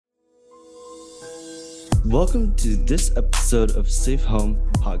Welcome to this episode of Safe Home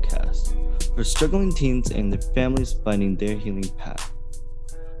Podcast for struggling teens and their families finding their healing path.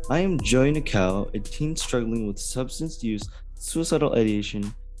 I am Joey Nakao, a teen struggling with substance use, suicidal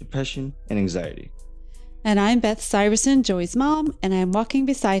ideation, depression, and anxiety. And I'm Beth Syverson, Joey's mom, and I'm walking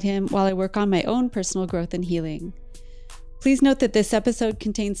beside him while I work on my own personal growth and healing. Please note that this episode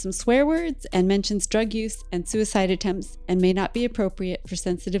contains some swear words and mentions drug use and suicide attempts and may not be appropriate for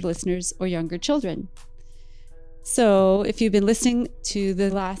sensitive listeners or younger children. So if you've been listening to the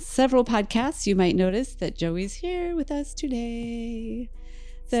last several podcasts, you might notice that Joey's here with us today.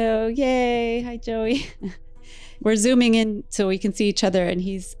 So yay, hi Joey. We're zooming in so we can see each other, and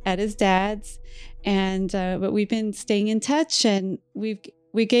he's at his dad's. And but we've been staying in touch, and we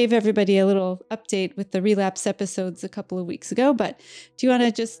gave everybody a little update with the relapse episodes a couple of weeks ago. But do you want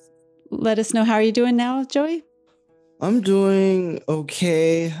to just let us know how are you doing now, Joey? I'm doing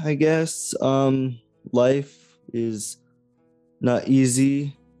okay, I guess. Life is not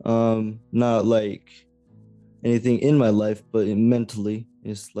easy. Not like anything in my life, but mentally,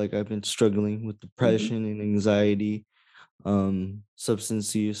 it's like I've been struggling with depression and anxiety,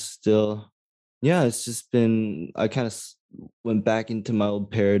 substance use still. Yeah, it's just been, I kind of went back into my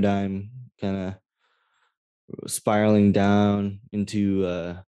old paradigm, kind of spiraling down into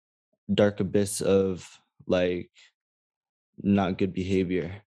a dark abyss of like not good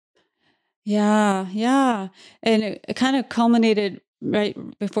behavior. Yeah. And it kind of culminated right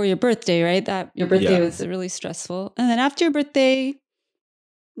before your birthday, right? That your birthday was really stressful. And then after your birthday,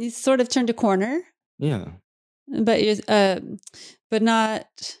 you sort of turned a corner. Yeah. But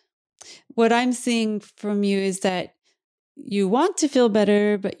not what I'm seeing from you is that you want to feel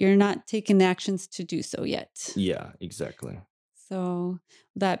better, but you're not taking the actions to do so yet. Yeah, exactly. So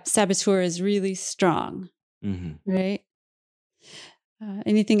that saboteur is really strong, right?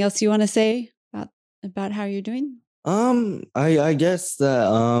 Anything else you want to say about how you're doing? I guess that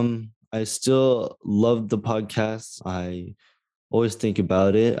I still love the podcast. I always think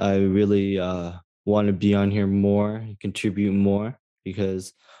about it. I really want to be on here more, contribute more,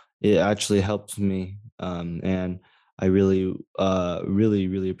 because it actually helps me. And I really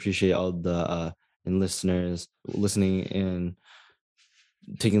appreciate all the and listeners listening and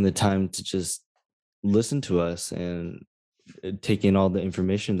taking the time to just listen to us and take in all the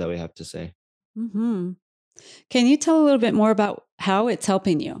information that we have to say. Mm-hmm. Can you tell a little bit more about how it's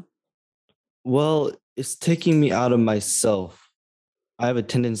helping you? Well, it's taking me out of myself. I have a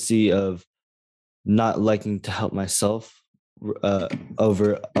tendency of not liking to help myself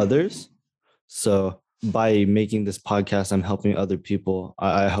over others. So by making this podcast, I'm helping other people,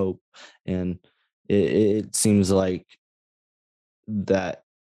 I hope. And it seems like that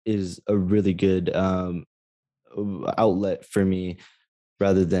is a really good outlet for me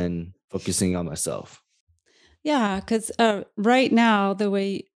rather than focusing on myself. Yeah, because right now, the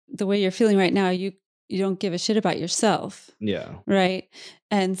way you're feeling right now, you don't give a shit about yourself. Yeah. Right.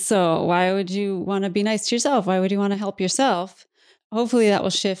 And so why would you want to be nice to yourself? Why would you want to help yourself? Hopefully that will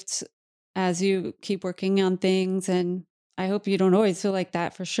shift as you keep working on things. And I hope you don't always feel like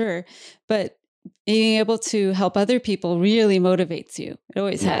that for sure. But being able to help other people really motivates you. It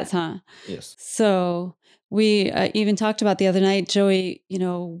always has, huh? Yes. So we even talked about the other night, Joey,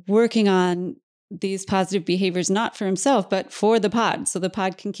 working on these positive behaviors, not for himself, but for the pod. So the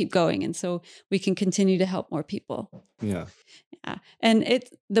pod can keep going. And so we can continue to help more people. Yeah. And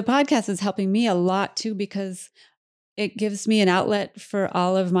the podcast is helping me a lot too, because it gives me an outlet for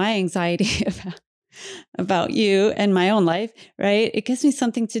all of my anxiety about you and my own life, right? It gives me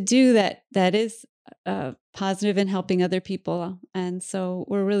something to do that is positive in helping other people. And so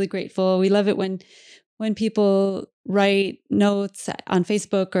we're really grateful. We love it when people write notes on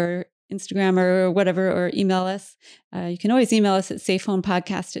Facebook or Instagram or whatever, or email us. You can always email us at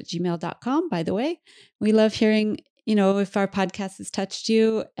safehomepodcast@gmail.com, by the way. We love hearing, if our podcast has touched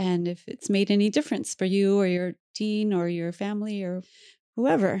you and if it's made any difference for you or your teen or your family or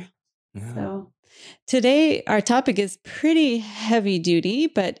whoever. Yeah. So today our topic is pretty heavy duty,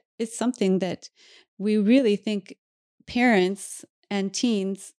 but it's something that we really think parents and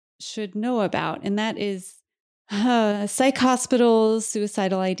teens should know about. And that is psych hospitals,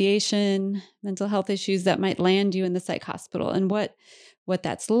 suicidal ideation, mental health issues that might land you in the psych hospital, and what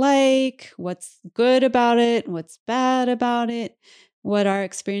that's like, what's good about it, what's bad about it, what our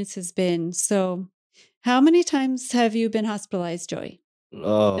experience has been. So how many times have you been hospitalized, Joey? In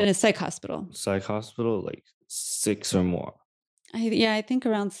a psych hospital? Psych hospital, like 6 or more. I think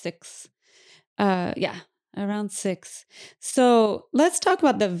around 6. Around 6. So let's talk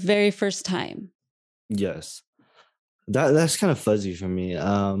about the very first time. Yes. That's kind of fuzzy for me.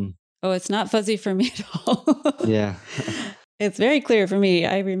 Oh, it's not fuzzy for me at all. Yeah. It's very clear for me.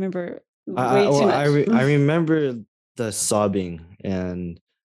 I remember I way too well, much. I remember the sobbing and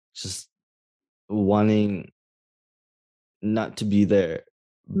just wanting not to be there,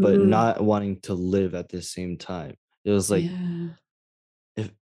 but Mhm. not wanting to live at the same time. It was like, Yeah.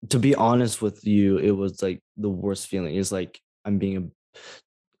 if to be honest with you, it was like the worst feeling. It's like I'm being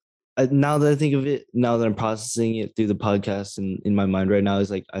now that I think of it, now that I'm processing it through the podcast and in my mind right now,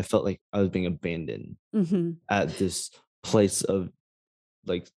 is like I felt like I was being abandoned Mhm. at this place of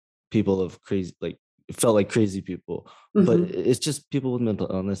like people of crazy, like it felt like crazy people. But Mhm. it's just people with mental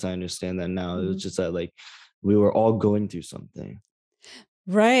illness. I understand that now. It was Mhm. just that like we were all going through something.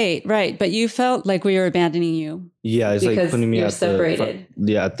 Right, right. But you felt like we were abandoning you Yeah, it's like because putting me you're at the front, separated.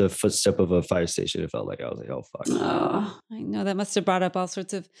 yeah, at the footstep of a fire station. It felt like I was like, oh fuck. Oh, I know that must have brought up all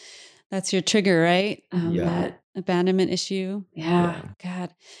sorts of, that's your trigger, right? Yeah, That abandonment issue. Yeah. yeah.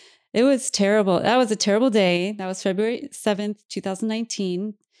 God, it was terrible. That was a terrible day. That was February 7th,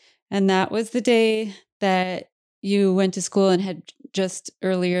 2019. And that was the day that you went to school and had just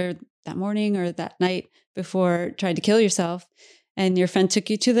earlier that morning or that night before tried to kill yourself. And your friend took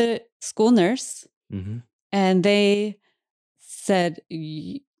you to the school nurse Hmm. and they said,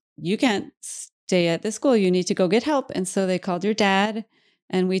 You can't stay at the school. You need to go get help. And so they called your dad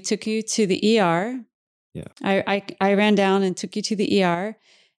and we took you to the ER. Yeah. I ran down and took you to the ER.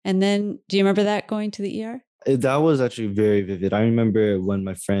 And then do you remember that going to the ER? That was actually very vivid. I remember when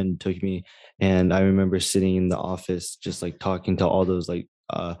my friend took me, and I remember sitting in the office, just like talking to all those like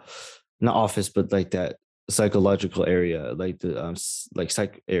not office, but like that psychological area, like the like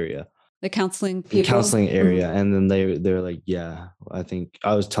psych area, The counseling people? counseling area. Mhm. And then they're like, yeah, I think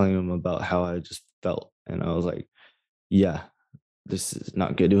I was telling them about how I just felt, and I was like, yeah, this is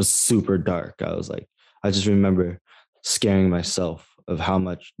not good. It was super dark. I was like, I just remember scaring myself of how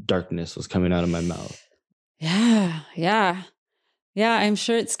much darkness was coming out of my mouth. Yeah. Yeah. Yeah. I'm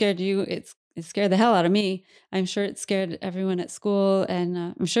sure it scared you. It scared the hell out of me. I'm sure it scared everyone at school and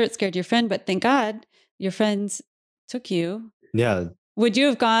I'm sure it scared your friend, but thank God your friends took you. Yeah. Would you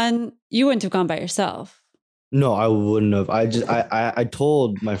have gone? You wouldn't have gone by yourself. No, I wouldn't have. I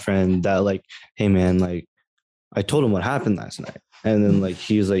told my friend that like, hey man, like I told him what happened last night. And then like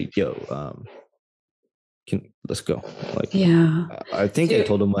he was like, yo, let's go. Like Yeah. I think So I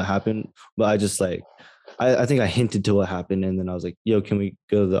told him what happened, but I just like I think I hinted to what happened, and then I was like, yo, can we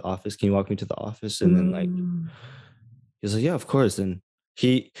go to the office? Can you walk me to the office? And then like Mm. he was like, yeah, of course. And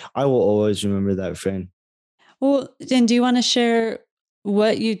I will always remember that friend. Well, then do you want to share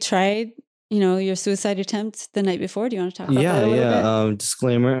what you tried, your suicide attempt the night before? Do you want to talk about that Yeah, a little yeah. bit?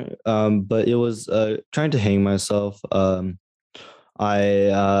 Disclaimer. But it was trying to hang myself. I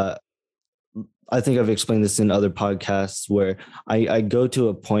I think I've explained this in other podcasts where I go to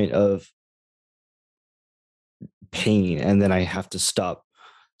a point of pain and then I have to stop.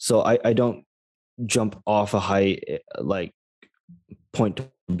 So I don't jump off a high like point to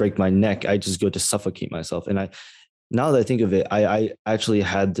break my neck. I just go to suffocate myself. And I now that I think of it, I actually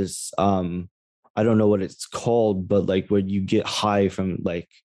had this I don't know what it's called, but like where you get high from like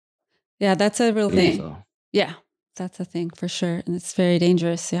Yeah, that's a real thing. so Yeah, that's a thing for sure. And it's very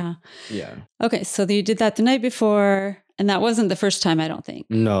dangerous. Yeah. yeah. Okay. So you did that the night before. And that wasn't the first time, I don't think.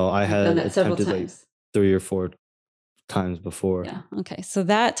 No, I You've done had that several attempted like times. 3 or 4 times before. Yeah. Okay. So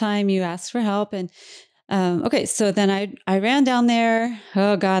that time you asked for help. And okay. So then I ran down there.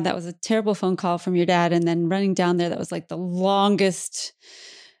 Oh, God, that was a terrible phone call from your dad. And then running down there, that was like the longest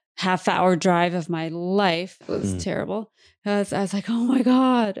half-hour drive of my life. It was terrible. I was like, oh my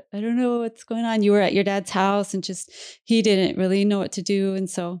God, I don't know what's going on. You were at your dad's house and just, he didn't really know what to do. And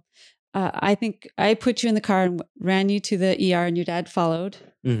so I think I put you in the car and ran you to the ER and your dad followed.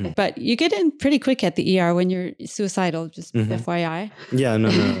 Mhm. But you get in pretty quick at the ER when you're suicidal, just Mhm. FYI. Yeah, no.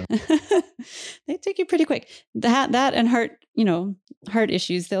 They take you pretty quick. That and heart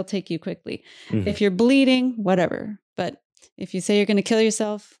issues, they'll take you quickly. Mhm. If you're bleeding, whatever. But if you say you're going to kill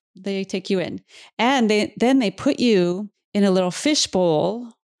yourself, they take you in. And then they put you in a little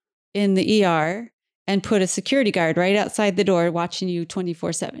fishbowl in the ER and put a security guard right outside the door watching you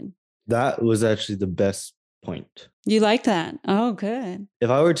 24/7. That was actually the best point. You like that? Oh, good. If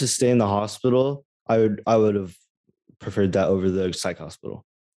I were to stay in the hospital, I would have preferred that over the psych hospital.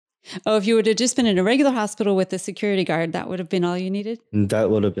 Oh, if you would have just been in a regular hospital with a security guard, that would have been all you needed? And that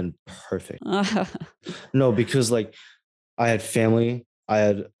would have been perfect. No, because like I had family, I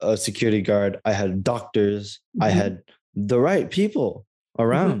had a security guard, I had doctors, I had the right people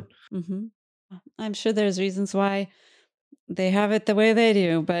around. Mm-hmm. I'm sure there's reasons why they have it the way they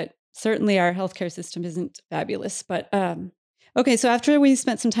do, but certainly our healthcare system isn't fabulous. But Okay, so after we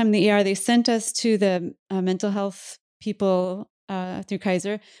spent some time in the ER, they sent us to the mental health people through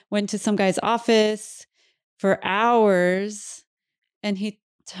Kaiser, went to some guy's office for hours, and he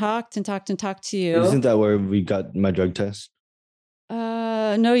talked and talked and talked to you. Isn't that where we got my drug test?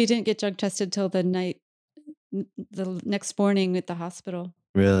 No, you didn't get drug tested till the next morning at the hospital.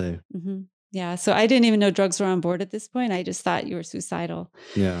 Really? Mm-hmm. Yeah, so I didn't even know drugs were on board at this point. I just thought you were suicidal.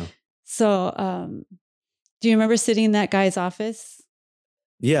 Yeah. So, do you remember sitting in that guy's office?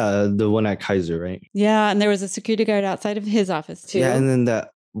 Yeah, the one at Kaiser, right? Yeah, and there was a security guard outside of his office too. Yeah, and then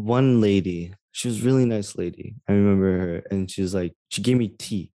that one lady, she was a really nice lady. I remember her, and she gave me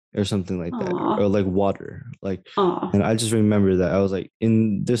tea or something like that, or like water, like. And I just remember that I was like,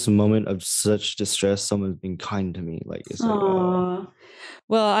 in this moment of such distress, someone's being kind to me. Like, it's like,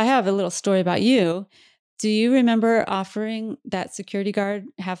 well, I have a little story about you. Do you remember offering that security guard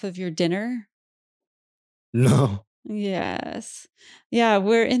half of your dinner? No. Yes. Yeah,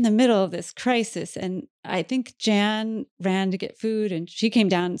 we're in the middle of this crisis. And I think Jan ran to get food and she came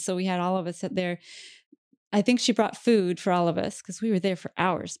down. So we had all of us sit there. I think she brought food for all of us because we were there for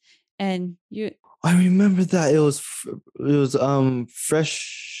hours. And I remember that. It was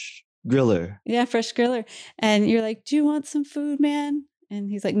Fresh Griller. Yeah, Fresh Griller. And you're like, do you want some food, man? And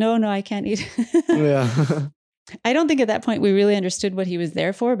he's like, no, I can't eat. Yeah. I don't think at that point we really understood what he was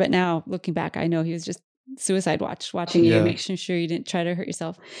there for. But now looking back, I know he was just suicide watching you, making sure you didn't try to hurt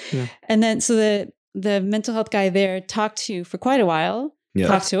yourself. Yeah. And then so the mental health guy there talked to you for quite a while,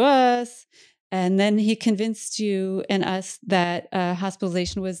 talked to us, and then he convinced you and us that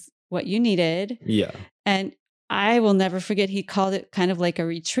hospitalization was what you needed. Yeah. And I will never forget, he called it kind of like a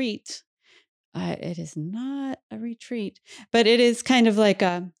retreat. It is not a retreat, but it was kind of like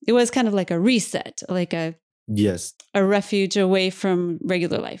a reset, like a refuge away from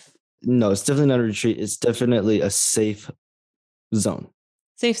regular life. No, it's definitely not a retreat. It's definitely a safe zone.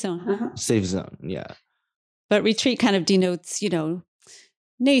 Safe zone. Uh-huh. Safe zone, yeah. But retreat kind of denotes,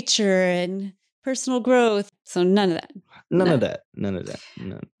 nature and personal growth. So none of that. None of that.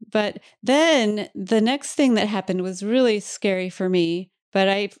 None. But then the next thing that happened was really scary for me. But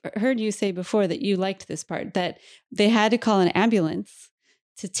I've heard you say before that you liked this part, that they had to call an ambulance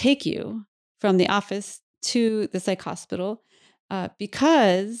to take you from the office to the psych hospital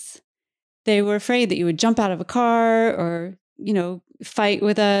because they were afraid that you would jump out of a car or, fight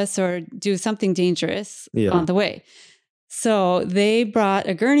with us or do something dangerous on the way. So they brought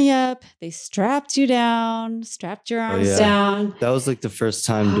a gurney up, they strapped you down, strapped your arms down. That was like the first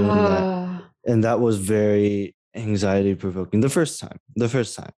time doing that. And that was very anxiety provoking. The first time.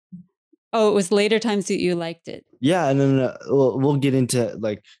 Oh, it was later times that you liked it. Yeah. And then we'll get into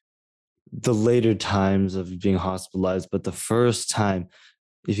like the later times of being hospitalized. But the first time,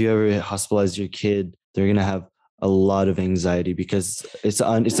 if you ever hospitalize your kid, they're going to have a lot of anxiety because it's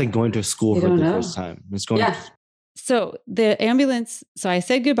like going to school for the first time. It's going So the ambulance, so I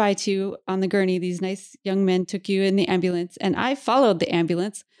said goodbye to you on the gurney. These nice young men took you in the ambulance and I followed the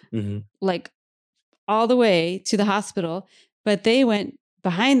ambulance like all the way to the hospital, but they went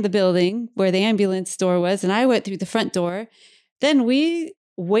behind the building where the ambulance door was and I went through the front door. Then we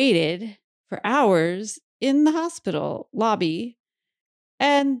waited for hours in the hospital lobby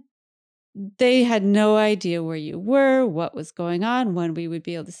and they had no idea where you were, what was going on, when we would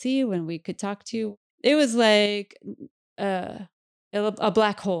be able to see you, when we could talk to you. It was like a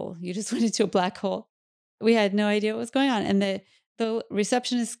black hole. You just went into a black hole. We had no idea what was going on. And the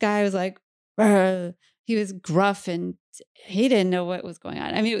receptionist guy was like, he was gruff and he didn't know what was going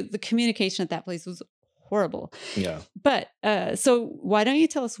on. I mean, the communication at that place was horrible. Yeah. But so why don't you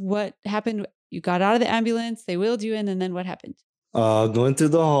tell us what happened? You got out of the ambulance, they wheeled you in, and then what happened? Going through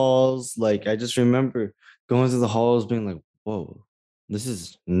the halls, like I just remember going through the halls being like, whoa, this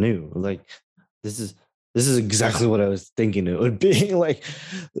is new. Like this is exactly what I was thinking it would be. like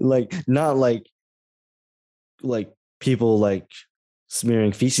not like people like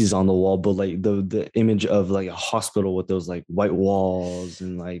smearing feces on the wall, but like the image of like a hospital with those like white walls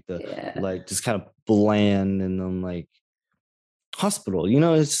and like like just kind of bland and then like hospital,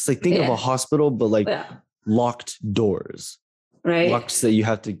 it's just like think of a hospital, but like locked doors. Right. Locks that you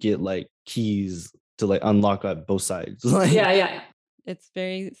have to get like keys to like unlock at both sides. Like, yeah. It's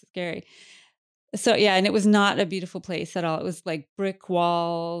very scary. So and it was not a beautiful place at all. It was like brick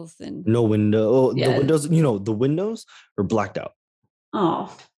walls and no window. The windows, the windows are blacked out.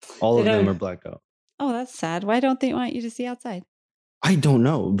 Oh. All of them are blacked out. Oh, that's sad. Why don't they want you to see outside? I don't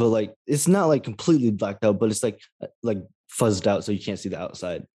know, but like it's not like completely blacked out, but it's like fuzzed out so you can't see the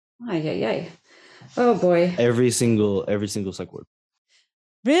outside. Ay. Oh boy. Every single psych ward.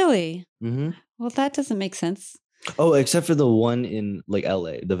 Really? Mm-hmm. Well, that doesn't make sense. Oh, except for the one in like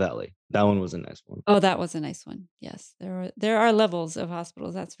LA, the Valley. That one was a nice one. Oh, that was a nice one. Yes, there are levels of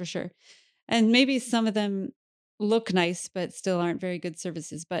hospitals, that's for sure. And maybe some of them look nice, but still aren't very good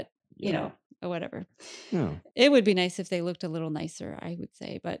services. But you Yeah. know, whatever. Yeah. It would be nice if they looked a little nicer, I would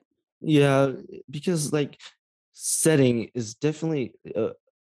say. But Yeah, because like setting is definitely a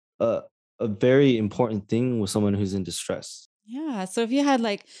a very important thing with someone who's in distress. yeah, so if you had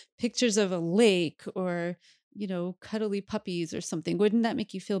like pictures of a lake or cuddly puppies or something, wouldn't that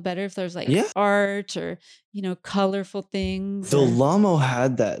make you feel better if there's like Yeah. art or colorful things The or Lamo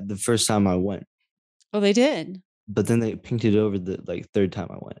had that the first time I went, oh, they did. but then they painted it over the like third time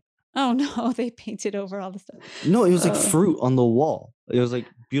I went. Oh no, they painted over all the stuff. No, it was like Oh. fruit on the wall. It was like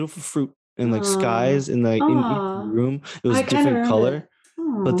beautiful fruit and like Aw. skies and like in each Aw. room it was I kind of different remember. color,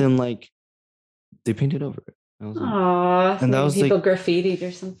 but Oh. then like they painted over it. I was like, Aw. and that Maybe was like people graffitied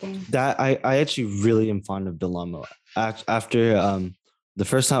or something. that I actually really am fond of Del Amo. After the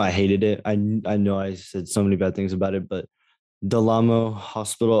first time I hated it. I know I said so many bad things about it, but Del Amo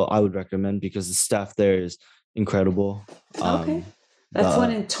Hospital I would recommend because the staff there is incredible. Okay. That's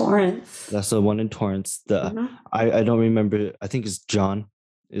one in Torrance. That's the one in Torrance. Mhm. I don't remember. I think it's John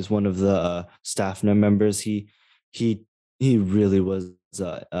is one of the staff members. He he really was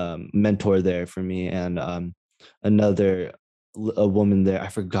a mentor there for me, and another a woman there. I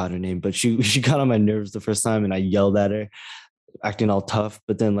forgot her name, but she got on my nerves the first time, and I yelled at her, acting all tough.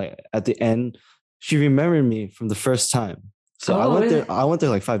 But then like at the end, she remembered me from the first time. So I Oh, went really? there. I went there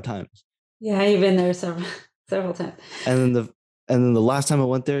like 5 times, Yeah, you've been there several times. and then the last time I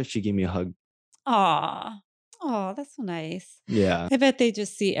went there, she gave me a hug. Aw. Oh, that's so nice. Yeah. I bet they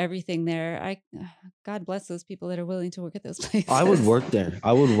just see everything there. God bless those people that are willing to work at those I would places. work there.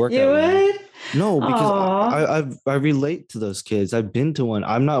 I would work You at one. would? No, because Aw. I relate to those kids. I've been to one.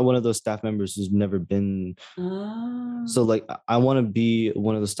 I'm not one of those staff members who's never been. Oh. So like I want to be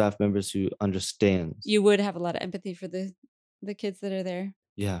one of the staff members who understands. You would have a lot of empathy for the kids that are there.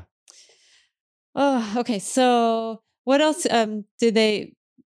 Yeah. Oh, okay. So what else? Did they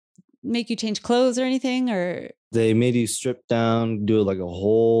make you change clothes or anything? Or They made you strip down, do like a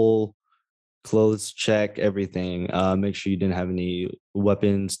whole clothes check, everything. Make sure you didn't have any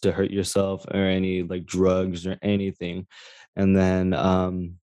weapons to hurt yourself or any like drugs or anything. And then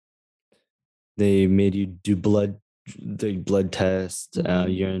they made you do the blood test,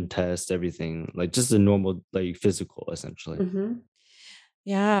 urine test, everything, like just a normal like physical, essentially. hmm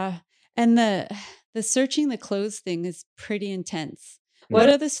yeah. And the searching the clothes thing is pretty intense. What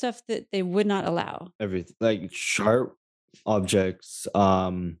Yeah, are the stuff that they would not allow? everything like sharp objects.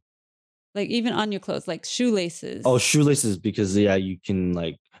 Like even on your clothes, like shoelaces. Oh, shoelaces because yeah, you can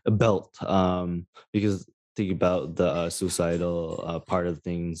like a belt. Because think about the suicidal part of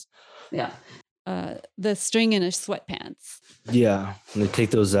things. Yeah. The string in a sweatpants. Yeah, and they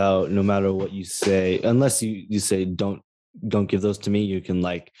take those out no matter what you say, unless you say don't give those to me. You can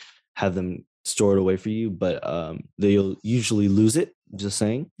like have them stored away for you, but they'll usually lose it. Just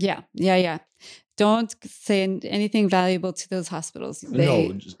saying. Yeah. Yeah. Yeah. Don't say anything valuable to those hospitals. No,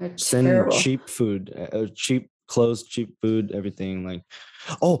 They just are send terrible. cheap food, cheap clothes, cheap food, everything. Like,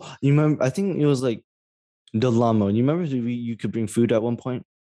 oh, you remember? I think it was like Del Amo. You remember you could bring food at one point?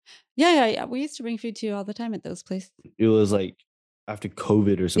 Yeah, yeah, yeah. We used to bring food to you all the time at those places. It was like after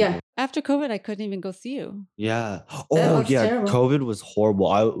COVID or something. Yeah. After COVID, I couldn't even go see you. Yeah. That Oh was yeah. terrible. COVID was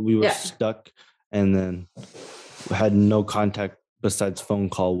horrible. We were Yeah. stuck, and then had no contact besides phone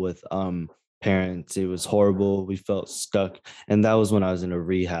call with parents. It was horrible. We felt stuck, and that was when I was in a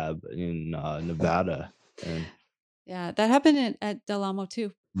rehab in Nevada. And Yeah, that happened at Del Amo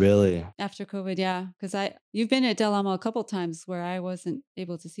too really, after COVID. Yeah, because you've been at Del Amo a couple times where I wasn't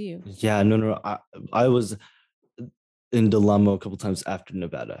able to see you. yeah, no. I was in dilemma a couple times after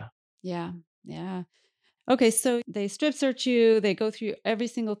Nevada. Yeah, yeah. Okay, so they strip search you. They go through every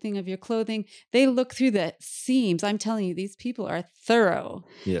single thing of your clothing. They look through the seams. I'm telling you, these people are thorough.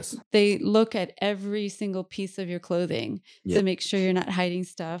 Yes. They look at every single piece of your clothing Yeah. to make sure you're not hiding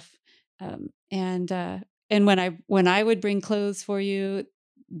stuff. And when I would bring clothes for you,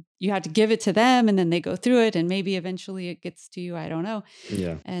 you had to give it to them, and then they go through it, and maybe eventually it gets to you. I don't know.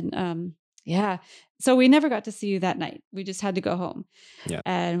 Yeah. And yeah, so we never got to see you that night. We just had to go home. Yeah.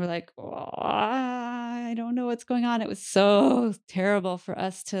 And we're like, oh, I don't know what's going on. It was so terrible for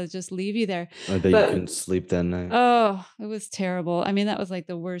us to just leave you there. I bet you couldn't sleep that night. Oh, it was terrible. I mean, that was like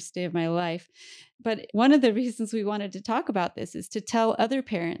the worst day of my life. But one of the reasons we wanted to talk about this is to tell other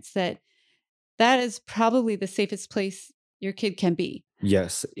parents that is probably the safest place your kid can be.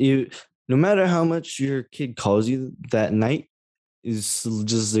 Yes. No matter how much your kid calls you that night, is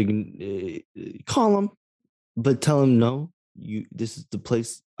just like call them. but tell them no. This is the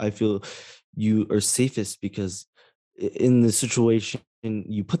place I feel you are safest because in the situation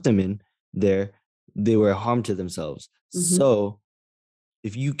you put them in there, they were harm to themselves. Mhm. So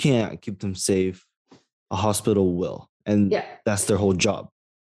if you can't keep them safe, a hospital will, and Yeah. that's their whole job.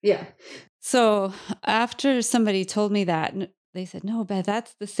 Yeah. So after somebody told me that, they said, no, Beth,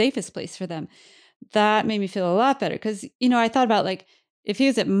 that's the safest place for them. That made me feel a lot better because, I thought about like, if he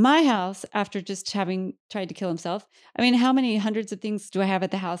was at my house after just having tried to kill himself, I mean, how many hundreds of things do I have at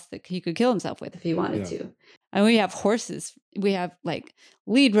the house that he could kill himself with if he wanted to? And we have horses. We have like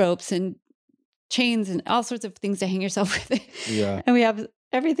lead ropes and chains and all sorts of things to hang yourself with. Yeah. And we have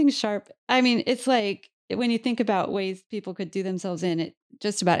everything sharp. I mean, it's like when you think about ways people could do themselves in, it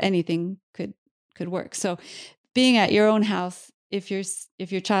just about anything could work. So being at your own house, if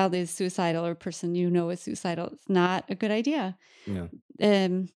your child is suicidal or a person is suicidal, it's not a good idea. Yeah.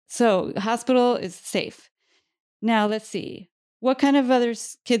 So hospital is safe. Now let's see. What kind of other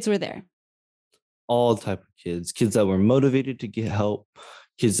kids were there? All type of kids that were motivated to get help,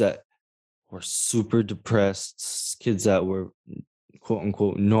 kids that were super depressed, kids that were quote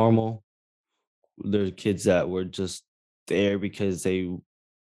unquote normal. There's kids that were just there because they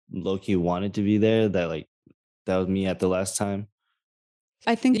low-key wanted to be there. That was me at the last time.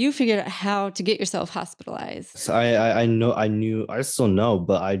 I think you figured out how to get yourself hospitalized. So I still know,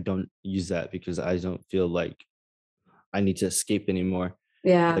 but I don't use that because I don't feel like I need to escape anymore.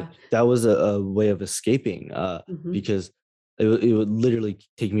 Yeah. Like that was a way of escaping because it would literally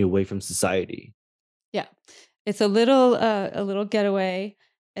take me away from society. Yeah. It's a little getaway.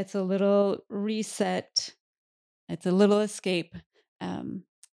 It's a little reset. It's a little escape.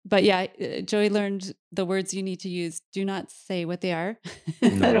 But yeah, Joey learned the words you need to use. Do not say what they are. I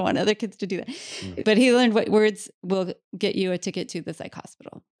don't want other kids to do that. But he learned what words will get you a ticket to the psych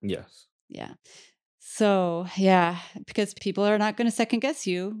hospital. Yes. Yeah. So yeah, because people are not going to second guess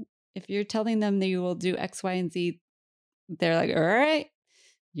you. If you're telling them that you will do X, Y, and Z, they're like, all right,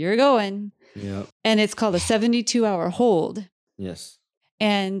 you're going. Yeah. And it's called a 72-hour hold. Yes.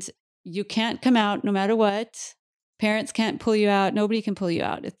 And you can't come out no matter what. Parents can't pull you out. Nobody can pull you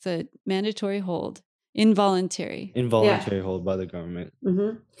out. It's a mandatory hold, involuntary. Hold by the government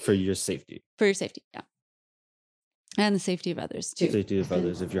for your safety. For your safety, yeah. And the safety of others, too. Safety of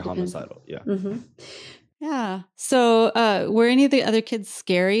others if you're homicidal, yeah. Yeah. So were any of the other kids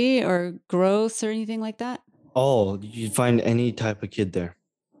scary or gross or anything like that? Oh, you'd find any type of kid there.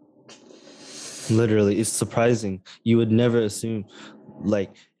 Literally, it's surprising. You would never assume,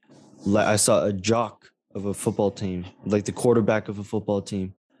 like I saw a jock of a football team, like the quarterback of a football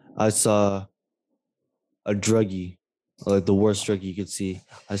team. I saw a druggie, like the worst drug you could see.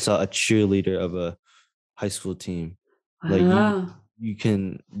 I saw a cheerleader of a high school team. Like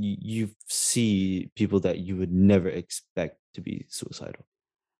you see people that you would never expect to be suicidal.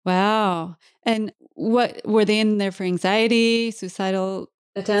 Wow. And what were they in there for? Anxiety, suicidal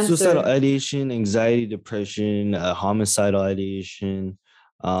attempts? Suicidal ideation, anxiety, depression, homicidal ideation,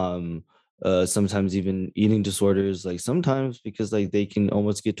 sometimes even eating disorders, like sometimes because like they can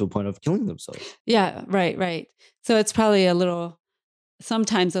almost get to a point of killing themselves. Yeah, right. So it's probably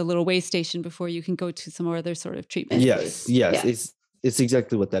sometimes a little way station before you can go to some other sort of treatment. Yes. Yeah. It's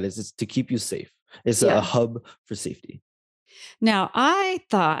exactly what that is. It's to keep you safe. It's a hub for safety. Now, I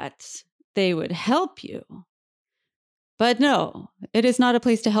thought they would help you, but no, it is not a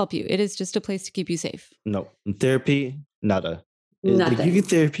place to help you. It is just a place to keep you safe. No. Therapy, nada. They give you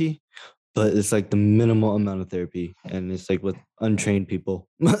therapy, but it's like the minimal amount of therapy. And it's like with untrained people.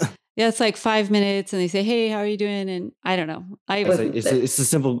 Yeah, it's like 5 minutes and they say, hey, how are you doing? And I don't know. It's a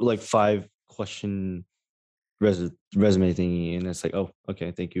simple like 5-question resume thingy, and it's like, oh,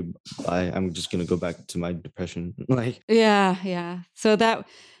 okay, thank you, bye, I'm just gonna go back to my depression. Like yeah. So that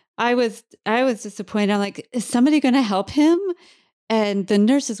I was disappointed. I'm like, is somebody gonna help him? And the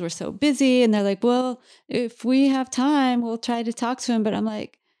nurses were so busy and they're like, well, if we have time, we'll try to talk to him. But I'm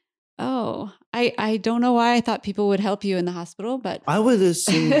like, oh, I don't know why I thought people would help you in the hospital, but I would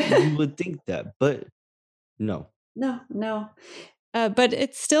assume you would think that, but no. But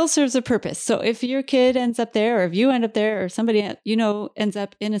it still serves a purpose. So if your kid ends up there, or if you end up there, or somebody ends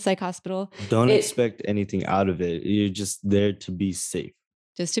up in a psych hospital, don't expect anything out of it. You're just there to be safe.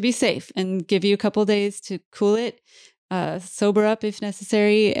 Just to be safe and give you a couple days to cool it, sober up if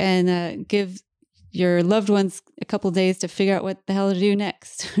necessary, and give your loved ones a couple days to figure out what the hell to do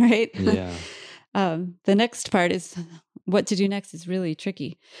next, right? Yeah. The next part is what to do next is really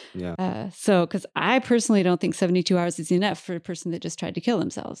tricky. Yeah. So, because I personally don't think 72 hours is enough for a person that just tried to kill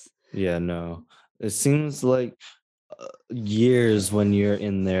themselves. Yeah, no. It seems like years when you're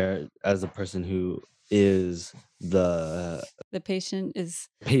in there as a person who is the patient is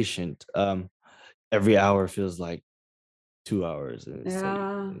patient. Every hour feels like 2 hours, and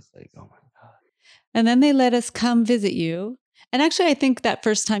yeah. it's like, oh my god. And then they let us come visit you. And actually, I think that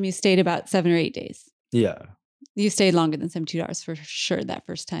first time you stayed about 7 or 8 days. Yeah. You stayed longer than 72 hours for sure that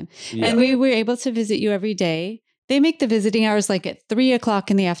first time. Yeah. And we were able to visit you every day. They make the visiting hours like at 3:00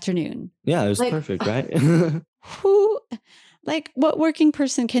 in the afternoon. Yeah, it was perfect, right? Who, like, what working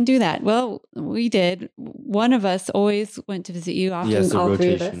person can do that? Well, we did. One of us always went to visit you. Often Yes, a all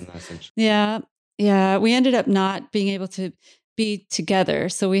three of us. rotation, essentially. Yeah. Yeah. We ended up not being able to be together.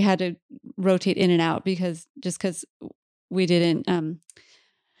 So we had to rotate in and out because we didn't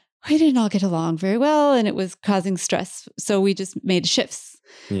all get along very well and it was causing stress. So we just made shifts.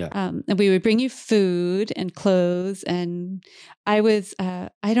 Yeah. And we would bring you food and clothes. And I was,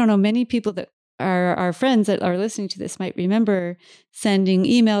 I don't know, many people that are our friends that are listening to this might remember sending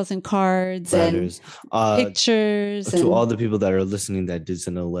emails and cards Letters. and pictures. To all the people that are listening that did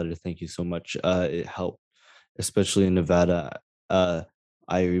send a letter, thank you so much. It helped, especially in Nevada. I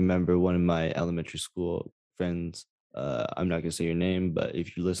remember one of my elementary school friends. I'm not gonna say your name, but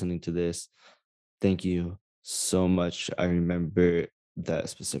if you're listening to this, thank you so much. I remember that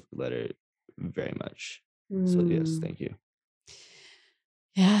specific letter very much. So yes, thank you.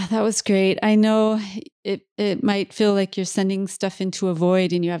 Yeah, that was great. I know it might feel like you're sending stuff into a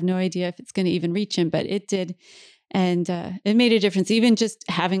void and you have no idea if it's going to even reach him, but it did. And it made a difference. Even just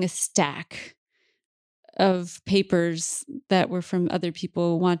having a stack of papers that were from other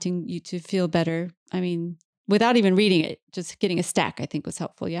people wanting you to feel better. I mean, without even reading it, just getting a stack, I think was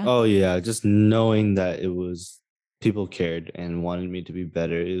helpful. Yeah. Oh yeah. Just knowing that it was people cared and wanted me to be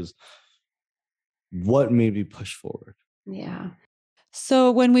better is what made me push forward. Yeah.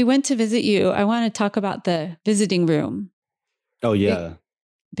 So when we went to visit you, I want to talk about the visiting room. Oh yeah.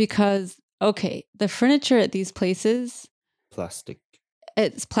 Because, okay, the furniture at these places, Plastic.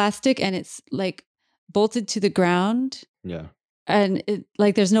 It's plastic and it's like bolted to the ground. Yeah. And it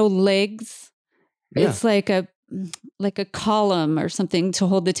like there's no legs. Yeah. It's like a column or something to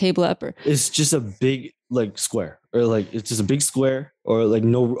hold the table up. Or it's just a big like square, or like it's just a big square, or like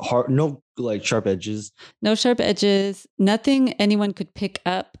no like sharp edges. No sharp edges. Nothing anyone could pick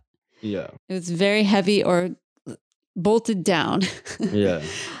up. Yeah. It was very heavy or bolted down. Yeah.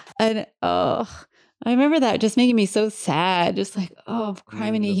 And I remember that just making me so sad. Just like, oh,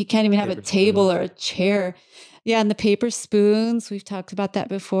 criminy, he can't even have a table or a chair. Yeah, and the paper spoons. We've talked about that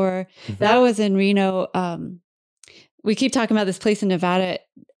before. That was in Reno. We keep talking about this place in Nevada.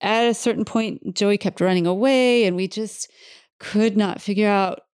 At a certain point, Joey kept running away, and we just could not figure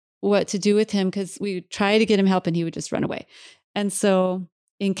out what to do with him because we would try to get him help and he would just run away. And so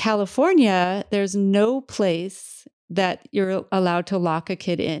in California, there's no place that you're allowed to lock a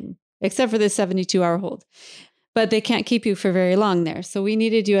kid in, except for this 72-hour hold. But they can't keep you for very long there. So we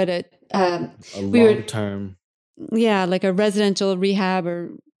needed you at a long term. Yeah, like a residential rehab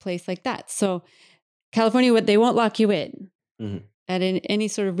or place like that. So California, they won't lock you in at any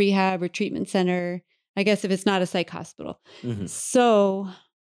sort of rehab or treatment center, I guess, if it's not a psych hospital. So,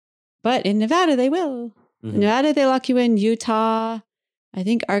 but in Nevada, they will. In Nevada, they lock you in. Utah, I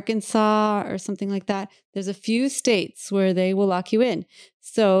think Arkansas or something like that. There's a few states where they will lock you in.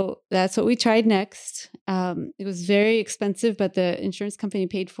 So that's what we tried next. It was very expensive, but the insurance company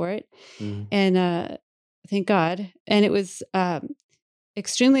paid for it. And thank God. And it was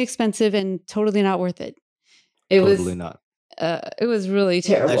extremely expensive and totally not worth it. It was really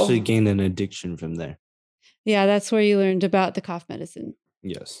terrible. I actually gained an addiction from there. Yeah, that's where you learned about the cough medicine.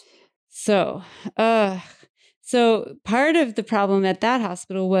 Yes. So part of the problem at that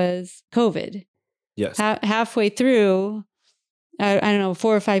hospital was COVID. Yes. Halfway through, I don't know,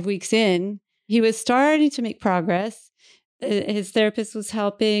 4 or 5 weeks in, he was starting to make progress. His therapist was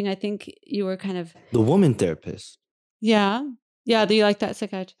helping. I think you were kind of... The woman therapist. Yeah. Yeah. Do you like that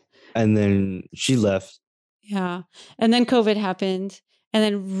psychiatrist? And then she left. Yeah. And then COVID happened. And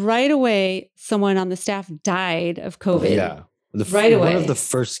then right away, someone on the staff died of COVID. Yeah. Right away. One of the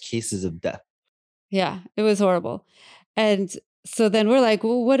first cases of death. Yeah. It was horrible. And so then we're like,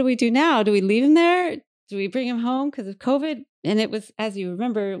 well, what do we do now? Do we leave him there? Do we bring him home because of COVID? And it was, as you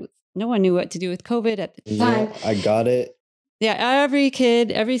remember, no one knew what to do with COVID at the time. Yeah, I got it. Yeah.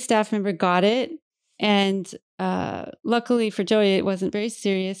 Every staff member got it. And luckily for Joey, it wasn't very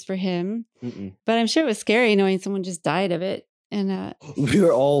serious for him. But I'm sure it was scary knowing someone just died of it. And we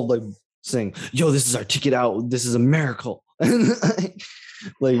were all like saying, yo, this is our ticket out. This is a miracle.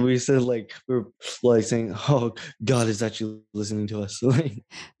 Like we said, like we were like saying, oh, God is actually listening to us.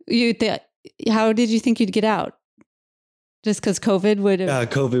 How did you think you'd get out? Just because COVID would have. Yeah,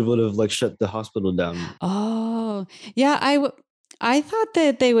 COVID would have like shut the hospital down. Oh, yeah. I thought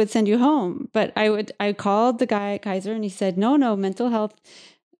that they would send you home, but I called the guy at Kaiser and he said, no, mental health.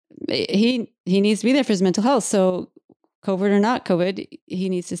 He needs to be there for his mental health. So COVID or not COVID, he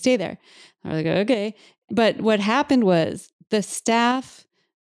needs to stay there. I was like, okay. But what happened was the staff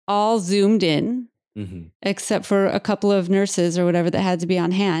all Zoomed in, except for a couple of nurses or whatever that had to be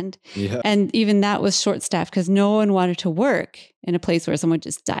on hand. Yeah. And even that was short staffed because no one wanted to work in a place where someone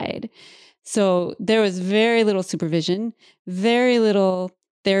just died. So there was very little supervision, very little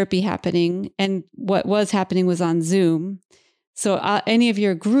therapy happening. And what was happening was on Zoom. So any of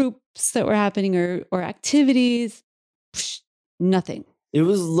your groups that were happening or activities, nothing. It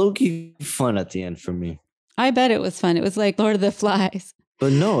was low-key fun at the end for me. I bet it was fun. It was like Lord of the Flies.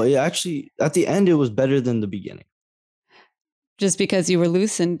 But no, it actually, at the end, it was better than the beginning. Just because you were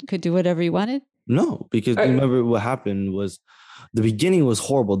loose and could do whatever you wanted? No, because remember what happened was the beginning was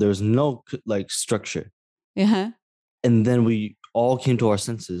horrible. There was no like structure. Yeah. And then we all came to our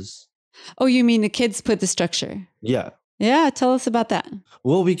senses. Oh, you mean the kids put the structure? Yeah. Yeah. Tell us about that.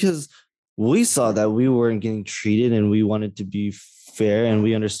 Well, because we saw that we weren't getting treated and we wanted to be fair, and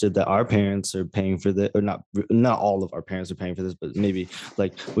we understood that our parents are paying for this, or not all of our parents are paying for this, but maybe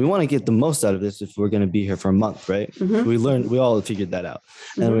like we want to get the most out of this if we're going to be here for a month, right? We all figured that out.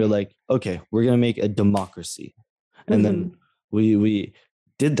 And we were like, okay, we're going to make a democracy. And then we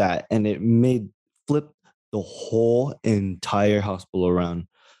did that, and it flipped the whole entire hospital around.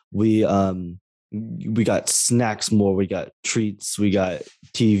 We got snacks more, we got treats, we got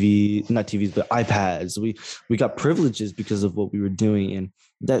not TVs, but iPads. We got privileges because of what we were doing. And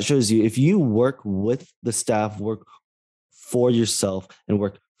that shows you, if you work with the staff, work for yourself, and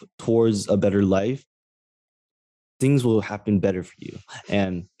work towards a better life, things will happen better for you.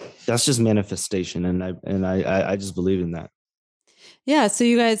 And that's just manifestation. And I just believe in that. Yeah. So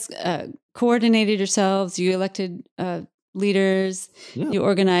you guys coordinated yourselves, you elected leaders, you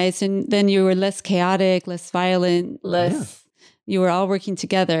organized, and then you were less chaotic, less violent, you were all working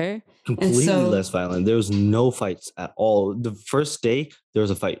together. Completely less violent. There was no fights at all. The first day, there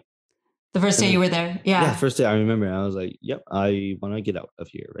was a fight. The first day you were there? Yeah. First day I remember. I was like, yep, I want to get out of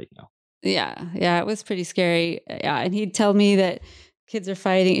here right now. Yeah. It was pretty scary. Yeah. And he'd tell me that kids are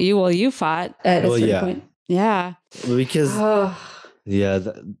fighting you. Well, you fought at a certain point. Yeah. Because,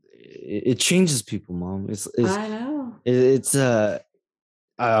 it changes people, Mom. I know. It's I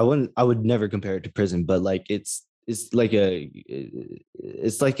would never compare it to prison, but like it's like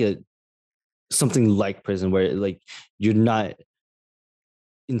something like prison where like you're not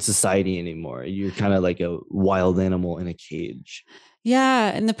in society anymore. You're kind of like a wild animal in a cage.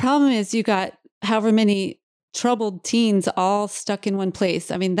 Yeah. And the problem is you got however many troubled teens all stuck in one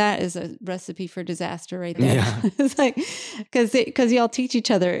place. I mean, that is a recipe for disaster right there. Yeah. It's like, because you all teach each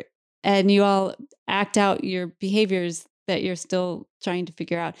other and you all act out your behaviors that you're still trying to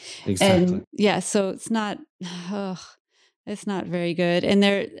figure out. Exactly. And so it's not very good. And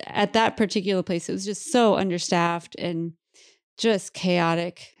there at that particular place, it was just so understaffed and just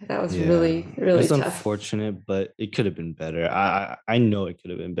chaotic. That was really, really tough. It's unfortunate, but it could have been better. I know it could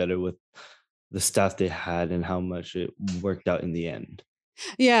have been better with the staff they had and how much it worked out in the end.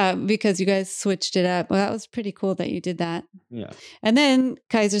 Yeah, because you guys switched it up. Well, that was pretty cool that you did that. Yeah. And then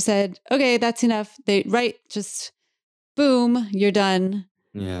Kaiser said, okay, that's enough. Just boom, you're done.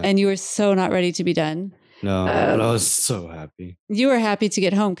 Yeah. And you were so not ready to be done. No, but I was so happy. You were happy to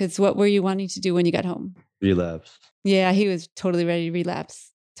get home because what were you wanting to do when you got home? Relapse. Yeah, he was totally ready to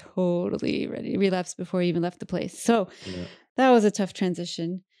relapse. Totally ready to relapse before he even left the place. So that was a tough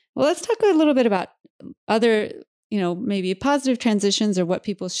transition. Well, let's talk a little bit about other, maybe positive transitions or what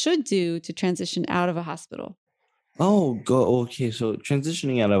people should do to transition out of a hospital. Okay. So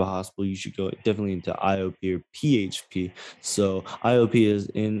transitioning out of a hospital, you should go definitely into IOP or PHP. So IOP is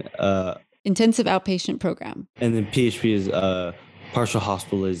in intensive outpatient program. And then PHP is a partial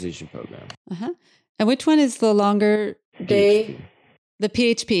hospitalization program. And which one is the longer day? PHP. The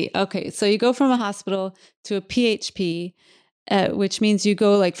PHP. Okay. So you go from a hospital to a PHP, which means you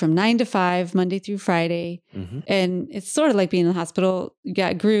go like from 9 to 5, Monday through Friday. And it's sort of like being in the hospital. You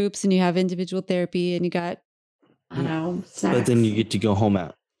got groups and you have individual therapy and you got, snacks. But then you get to go home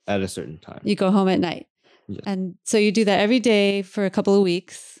at a certain time. You go home at night. Yes. And so you do that every day for a couple of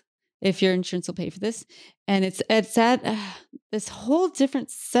weeks if your insurance will pay for this. And it's at this whole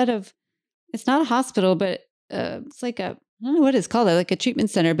different set of, it's not a hospital, but it's like I don't know what it's called, like a treatment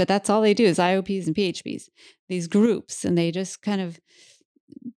center, but that's all they do is IOPs and PHPs, these groups, and they just kind of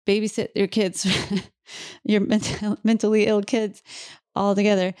babysit your kids, your mentally ill kids all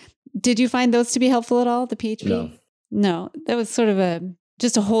together. Did you find those to be helpful at all, the PHP? No, that was sort of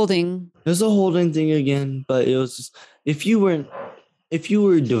just a holding. It was a holding thing again, but it was just, if you were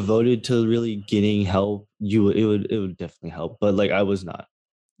devoted to really getting help, it would definitely help. But like I was not.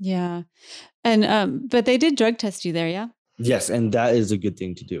 Yeah. And but they did drug test you there, yeah? Yes, and that is a good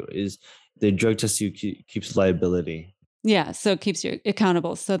thing to do. Is the drug test you keeps liability. Yeah, so it keeps you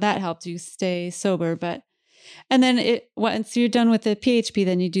accountable. So that helped you stay sober. And then once you're done with the PHP,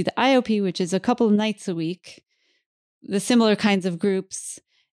 then you do the IOP, which is a couple of nights a week, the similar kinds of groups.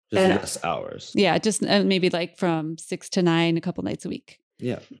 Just less hours. Yeah, just maybe like from 6 to 9, a couple nights a week.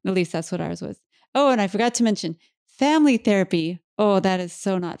 Yeah. At least that's what ours was. Oh, and I forgot to mention family therapy. Oh, that is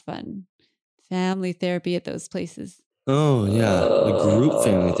so not fun. Family therapy at those places. Oh, yeah. The group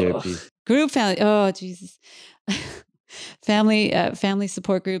family therapy. Group family. Oh, Jesus. Family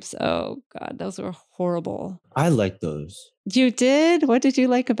support groups. Oh, God, those were horrible. I like those. You did? What did you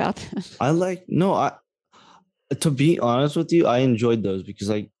like about them? To be honest with you, I enjoyed those because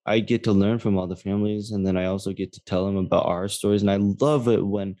I get to learn from all the families, and then I also get to tell them about our stories. And I love it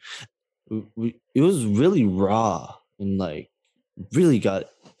when it was really raw and like really got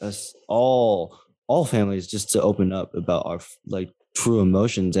us all families just to open up about our like true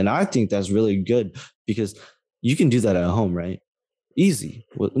emotions. And I think that's really good because you can do that at home, right? Easy.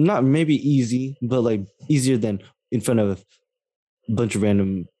 Well, not maybe easy, but like easier than in front of a bunch of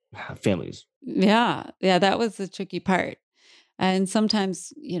random families. Yeah, that was the tricky part. And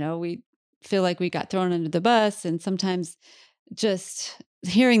sometimes, we feel like we got thrown under the bus, and sometimes just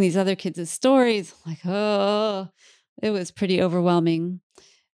hearing these other kids' stories, like, oh, it was pretty overwhelming.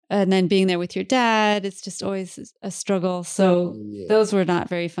 And then being there with your dad, it's just always a struggle. So those were not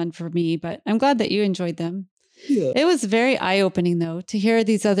very fun for me, but I'm glad that you enjoyed them. Yeah. It was very eye-opening, though, to hear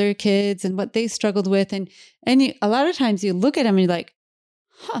these other kids and what they struggled with. And a lot of times you look at them and you're like,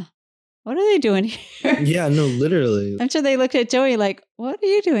 huh, what are they doing here? Yeah, no, literally. I'm sure they looked at Joey like, what are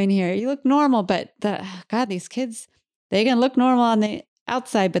you doing here? You look normal, but God, these kids, they can look normal on the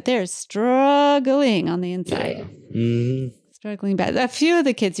outside, but they're struggling on the inside. Yeah. Mm-hmm. Struggling bad. A few of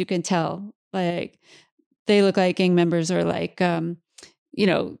the kids you can tell, like they look like gang members or like,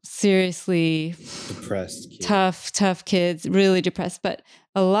 seriously depressed kids. Tough kids, really depressed. But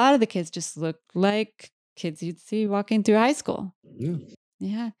a lot of the kids just look like kids you'd see walking through high school.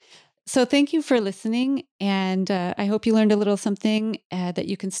 Yeah. So thank you for listening. And I hope you learned a little something that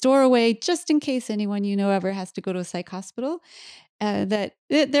you can store away just in case anyone you know ever has to go to a psych hospital. That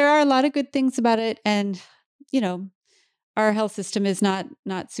there are a lot of good things about it. And, our health system is not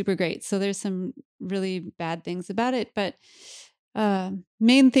super great. So there's some really bad things about it. But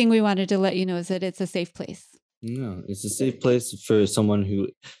main thing we wanted to let you know is that it's a safe place. No, it's a safe place for someone who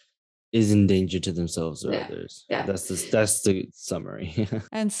is in danger to themselves or others. Yeah. That's the summary.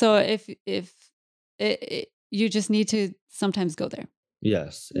 And so if you just need to sometimes go there.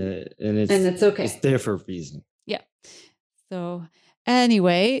 Yes. And it's okay. It's there for a reason. Yeah. So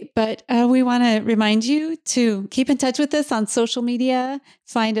anyway, but we want to remind you to keep in touch with us on social media.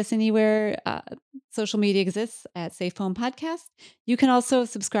 Find us anywhere social media exists at Safe Home Podcast. You can also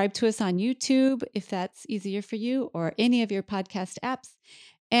subscribe to us on YouTube if that's easier for you, or any of your podcast apps.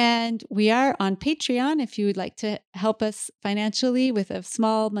 And we are on Patreon if you would like to help us financially with a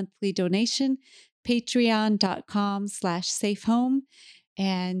small monthly donation, patreon.com/safehome.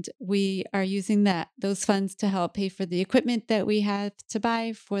 And we are using those funds to help pay for the equipment that we have to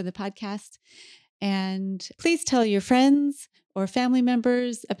buy for the podcast. And please tell your friends or family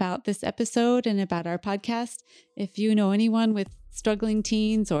members about this episode and about our podcast. If you know anyone with struggling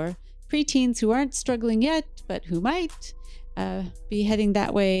teens or preteens who aren't struggling yet, but who might be heading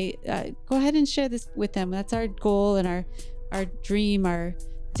that way, go ahead and share this with them. That's our goal and our dream, our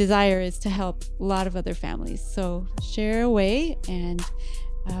desire is to help a lot of other families. So share away, and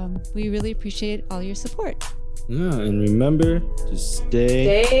we really appreciate all your support. Yeah, and remember to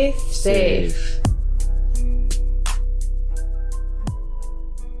stay safe.